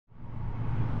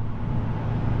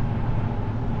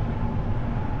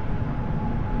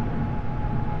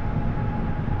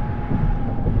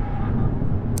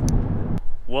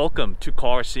Welcome to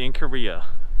Cars in Korea.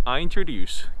 I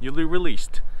introduce newly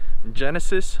released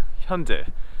Genesis, Hyundai,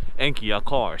 and Kia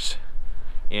cars.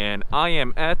 And I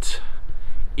am at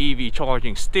EV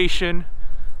charging station.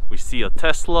 We see a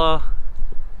Tesla,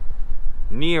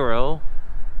 Niro,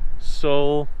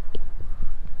 Soul,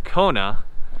 Kona.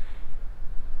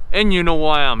 And you know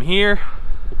why I'm here?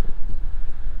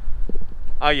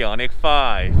 IONIQ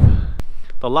 5.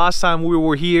 The last time we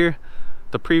were here,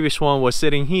 the previous one was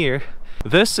sitting here.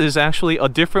 This is actually a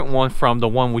different one from the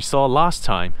one we saw last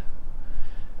time,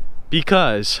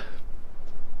 because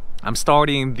I'm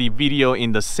starting the video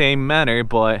in the same manner,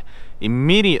 but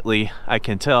immediately I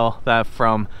can tell that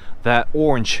from that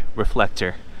orange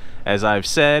reflector. As I've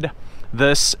said,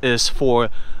 this is for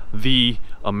the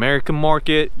American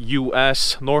market,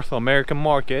 US North American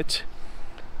market,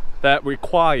 that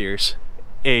requires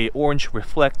a orange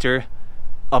reflector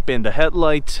up in the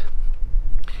headlight,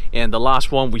 and the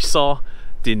last one we saw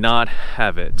did not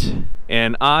have it.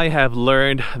 And I have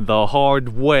learned the hard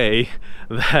way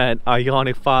that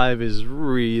IONIQ 5 is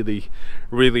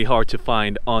really hard to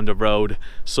find on the road.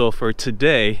 So for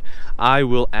today, I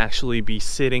will actually be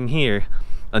sitting here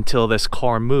until this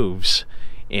car moves,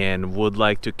 and would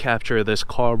like to capture this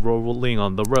car rolling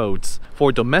on the roads.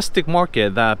 For domestic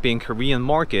market, that being Korean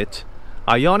market,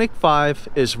 IONIQ 5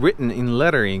 is written in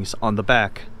letterings on the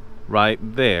back right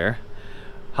there.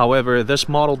 However, this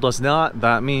model does not.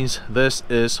 That means this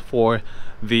is for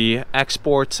the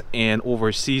export and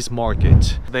overseas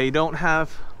market. They don't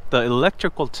have the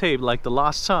electrical tape like the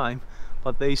last time,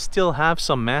 but they still have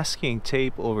some masking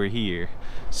tape over here.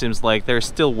 Seems like they're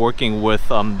still working with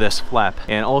this flap.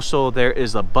 And also there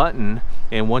is a button,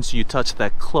 and once you touch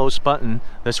that close button,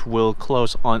 this will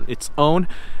close on its own,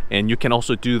 and you can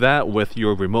also do that with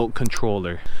your remote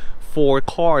controller. For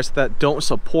cars that don't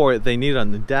support, they need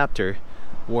an adapter.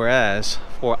 Whereas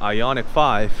for IONIQ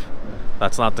 5,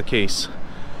 that's not the case.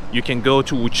 You can go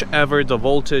to whichever the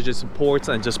voltage it supports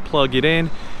and just plug it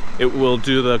in. It will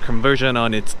do the conversion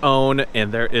on its own,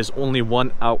 and there is only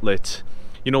one outlet.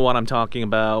 You know what I'm talking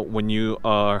about when you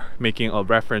are making a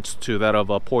reference to that of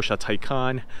a Porsche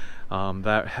Taycan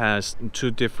that has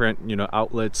two different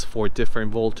outlets for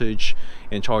different voltage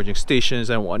and charging stations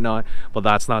and whatnot, but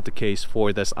that's not the case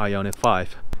for this IONIQ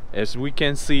 5. As we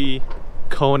can see,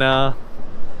 Kona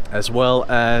as well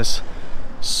as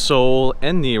Soul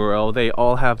and Niro, they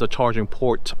all have the charging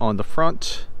port on the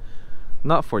front.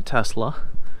 Not for Tesla,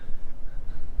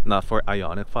 not for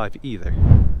IONIQ 5 either.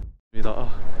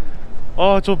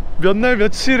 저 몇 날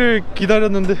며칠을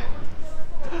기다렸는데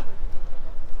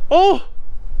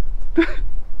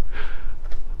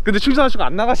근데 충전하시고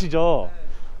안 나가시죠?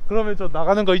 그러면 저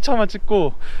나가는 거 2차만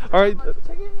찍고. Alright.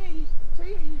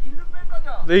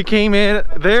 They came in,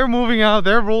 they're moving out,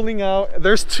 they're rolling out.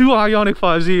 There's two IONIQ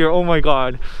 5s here. Oh my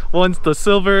god. One's the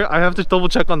silver. I have to double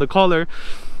check on the color,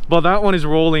 but that one is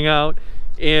rolling out,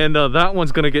 and that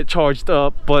one's gonna get charged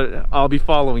up, but I'll be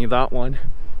following that one.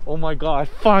 Oh my god,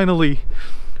 finally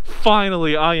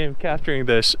I am capturing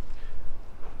this.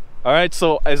 Alright,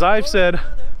 so as I've said,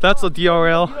 that's a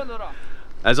DRL.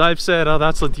 As I've said,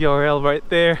 that's a DRL right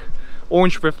there.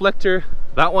 Orange reflector.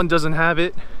 That one doesn't have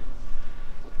it.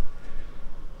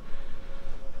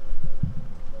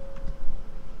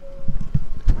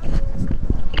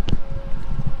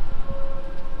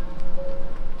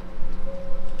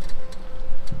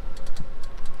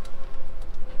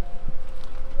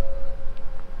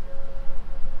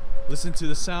 Listen to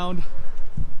the sound.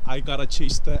 I gotta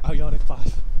chase the IONIQ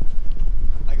 5.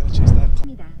 I gotta chase that.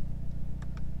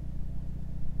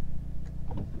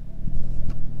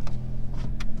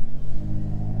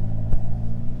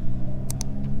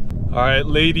 Alright,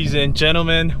 ladies and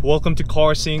gentlemen, welcome to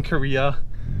Cars in Korea.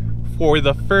 For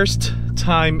the first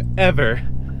time ever,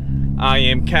 I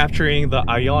am capturing the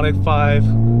IONIQ 5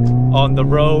 on the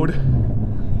road,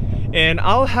 and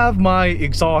I'll have my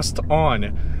exhaust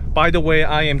on. By the way,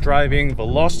 I am driving the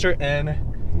Veloster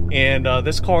N, and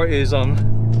this car is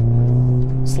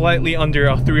slightly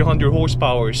under 300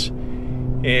 horsepower,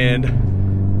 and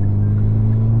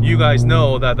you guys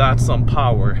know that that's some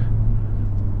power.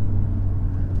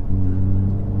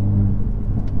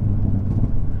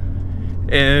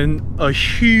 And a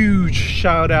huge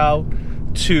shout out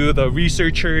to the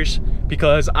researchers,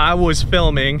 because I was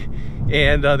filming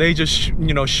and they just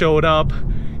showed up,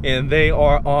 and they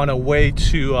are on a way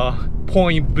to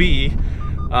point B.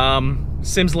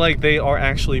 Seems like they are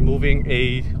actually moving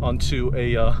onto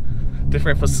a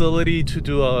different facility to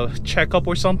do a checkup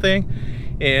or something.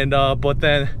 And but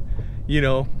then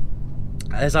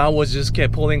as I was just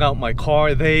kept pulling out my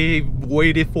car, they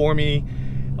waited for me,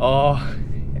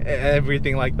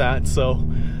 everything like that. So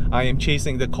I am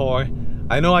chasing the car.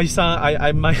 I know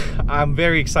I'm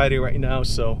very excited right now,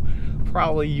 so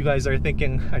probably you guys are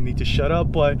thinking I need to shut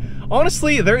up, but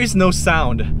honestly, there is no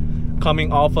sound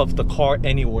coming off of the car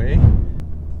anyway.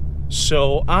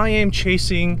 So I am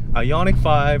chasing IONIQ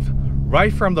 5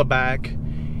 right from the back,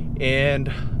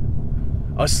 and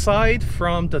aside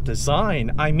from the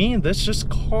design, I mean, this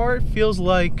car feels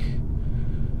like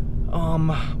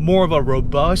more of a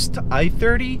robust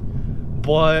i30,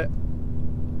 but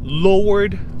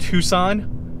lowered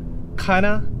Tucson,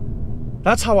 kinda.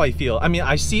 That's how I feel. I mean,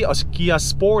 I see a Kia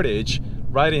Sportage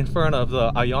right in front of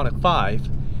the IONIQ 5,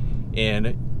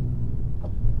 and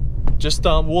just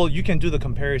well, you can do the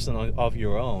comparison of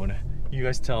your own. You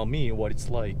guys tell me what it's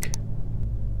like.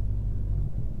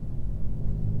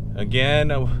 Again,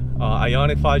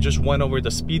 IONIQ 5 just went over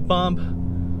the speed bump.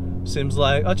 Seems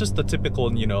like just the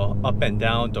typical, you know, up and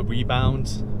down, the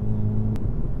rebounds.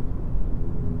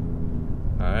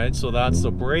 Alright, so that's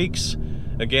the brakes.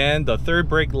 Again, the third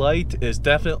brake light is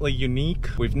definitely unique.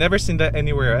 We've never seen that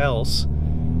anywhere else.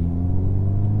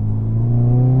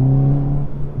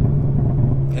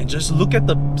 And just look at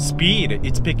the speed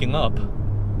it's picking up.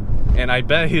 And I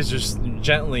bet he's just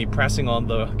gently pressing on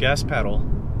the gas pedal.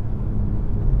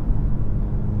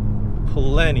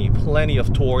 Plenty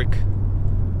of torque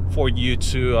for you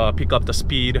to pick up the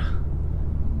speed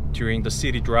during the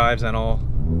city drives and all.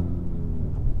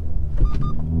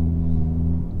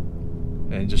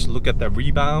 And just look at the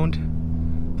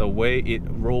rebound, the way it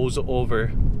rolls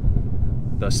over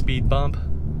the speed bump.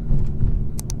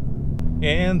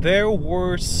 And there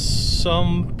were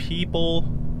some people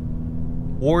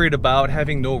worried about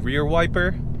having no rear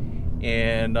wiper,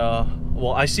 and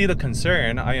well, I see the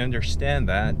concern, I understand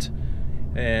that.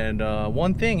 And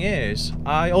one thing is,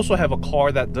 I also have a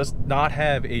car that does not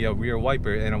have a rear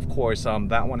wiper, and of course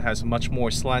that one has much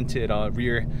more slanted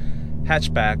rear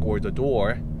hatchback or the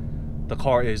door. The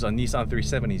car is a Nissan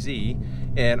 370Z,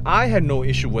 and I had no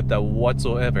issue with that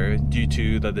whatsoever due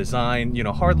to the design. You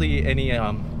know, hardly any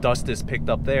dust is picked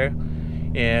up there,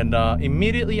 and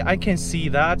immediately I can see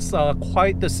that's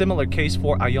quite the similar case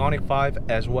for IONIQ 5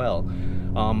 as well.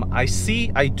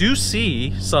 I do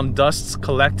see some dusts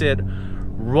collected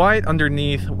right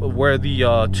underneath where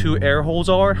the two air holes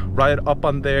are, right up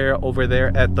on there, over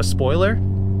there at the spoiler.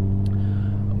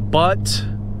 But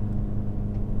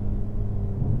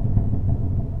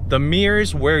the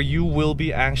mirrors where you will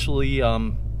be actually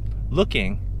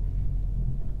looking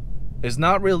is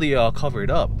not really covered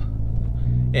up,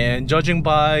 and judging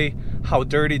by how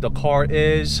dirty the car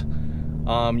is,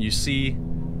 you see,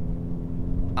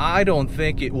 I don't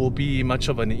think it will be much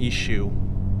of an issue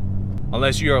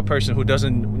unless you're a person who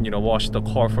doesn't, you know, wash the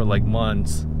car for like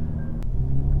months.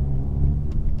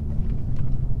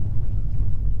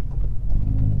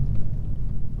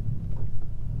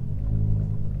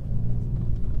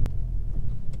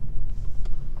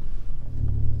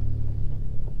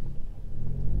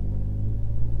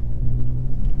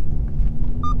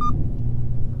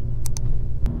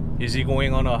 Is he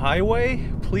going on a highway?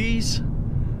 Please?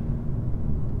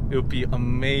 It would be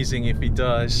amazing if he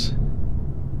does.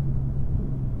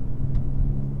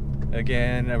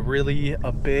 Again, really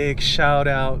a big shout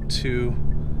out to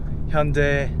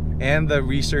Hyundai and the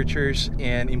researchers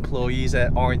and employees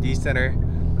at R&D Center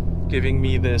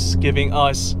giving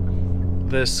us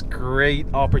this great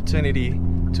opportunity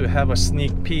to have a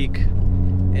sneak peek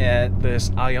at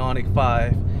this IONIQ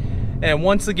 5. And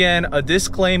once again, a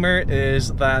disclaimer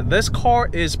is that this car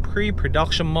is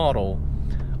pre-production model.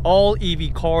 All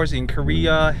EV cars in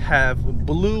Korea have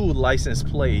blue license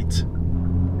plate.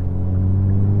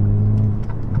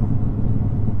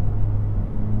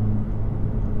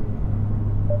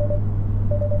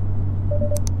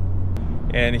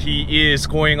 And he is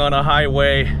going on a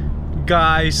highway.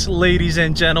 Guys, ladies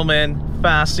and gentlemen,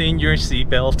 fasten your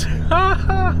seatbelt.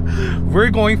 We're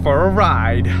going for a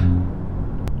ride.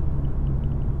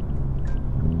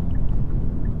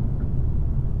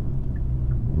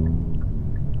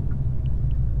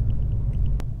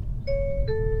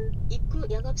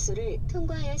 영업소를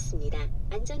통과하였습니다.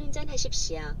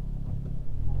 안전운전하십시오.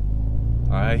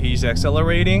 Alright, he's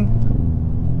accelerating.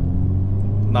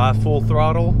 Not full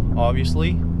throttle,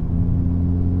 obviously.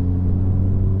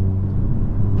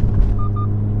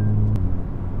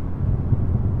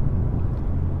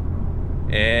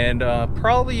 And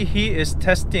probably he is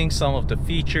testing some of the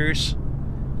features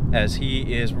as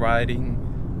he is riding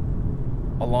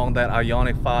along that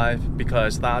IONIQ 5,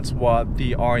 because that's what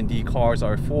the R&D cars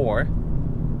are for.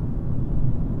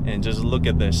 And just look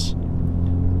at this.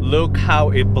 Look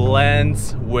how it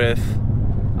blends with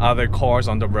other cars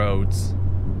on the roads.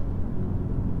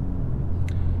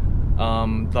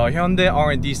 The Hyundai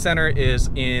R&D Center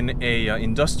is in a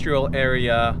industrial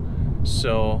area,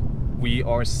 so we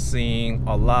are seeing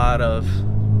a lot of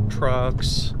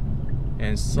trucks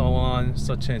and so on,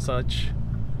 such and such.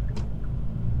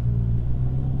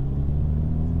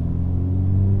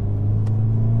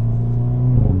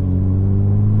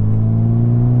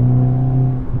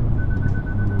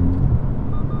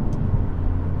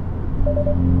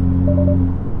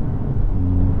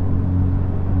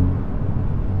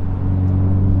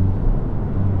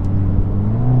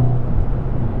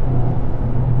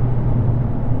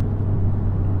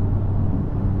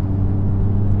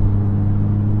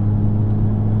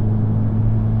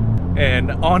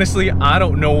 And honestly, I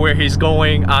don't know where he's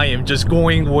going. I am just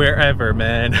going wherever,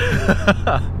 man.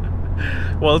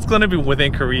 Well, it's gonna be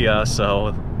within Korea,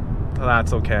 so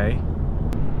that's okay.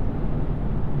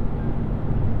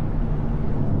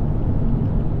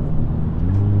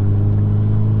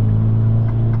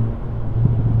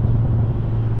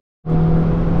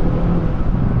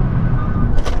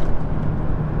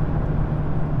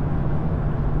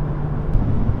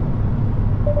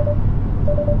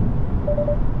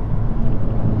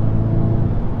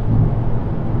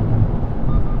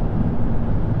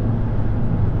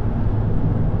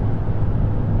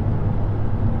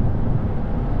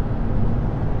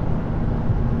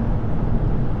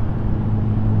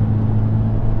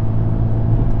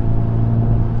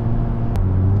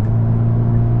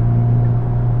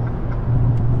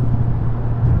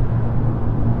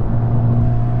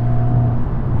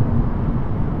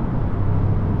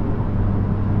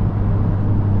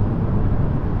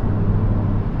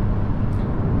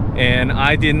 And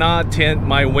I did not tint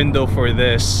my window for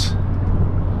this.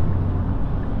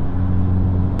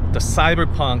 The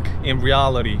cyberpunk in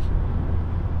reality.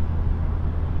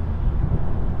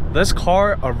 This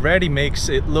car already makes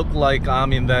it look like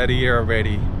I'm in that year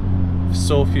already.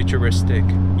 So futuristic,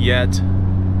 yet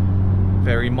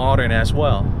very modern as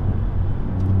well.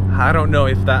 I don't know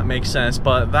if that makes sense,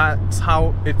 but that's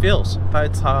how it feels.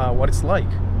 That's what it's like.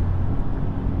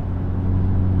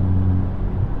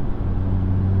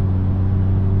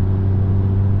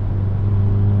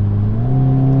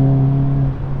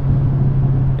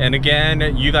 And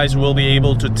again, you guys will be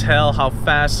able to tell how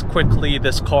fast, quickly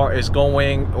this car is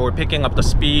going or picking up the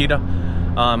speed.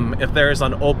 If there's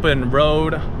an open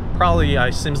road, probably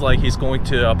it seems like he's going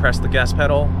to press the gas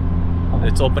pedal.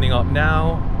 It's opening up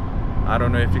now. I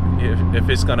don't know if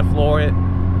it's gonna floor it,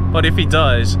 but if he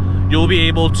does, you'll be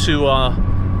able to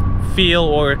feel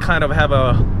or kind of have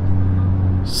a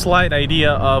slight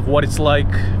idea of what it's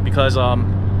like, because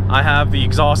I have the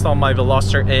exhaust on my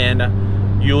Veloster and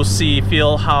you'll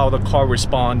feel how the car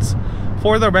responds.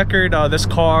 For the record, this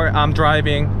car I'm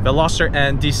driving, Veloster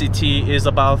and DCT, is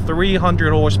about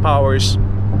 300 horsepower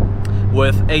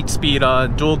with 8-speed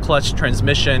dual clutch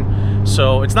transmission.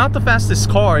 So it's not the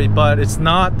fastest car, but it's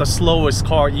not the slowest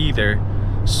car either.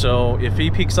 So if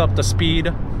he picks up the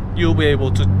speed, you'll be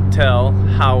able to tell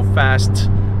how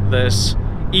fast this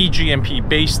E-GMP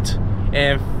based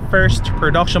and first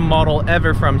production model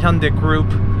ever from Hyundai Group,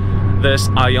 this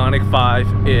IONIQ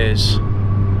 5 is.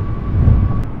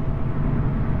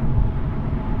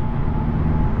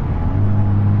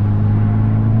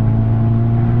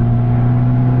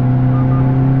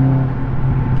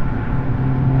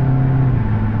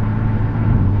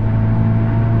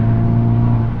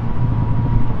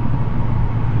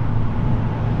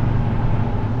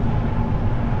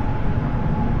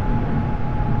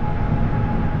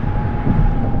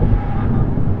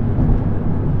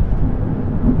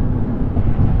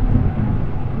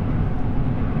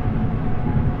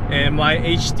 And my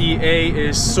HDA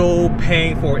is so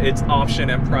paying for its option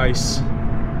and price.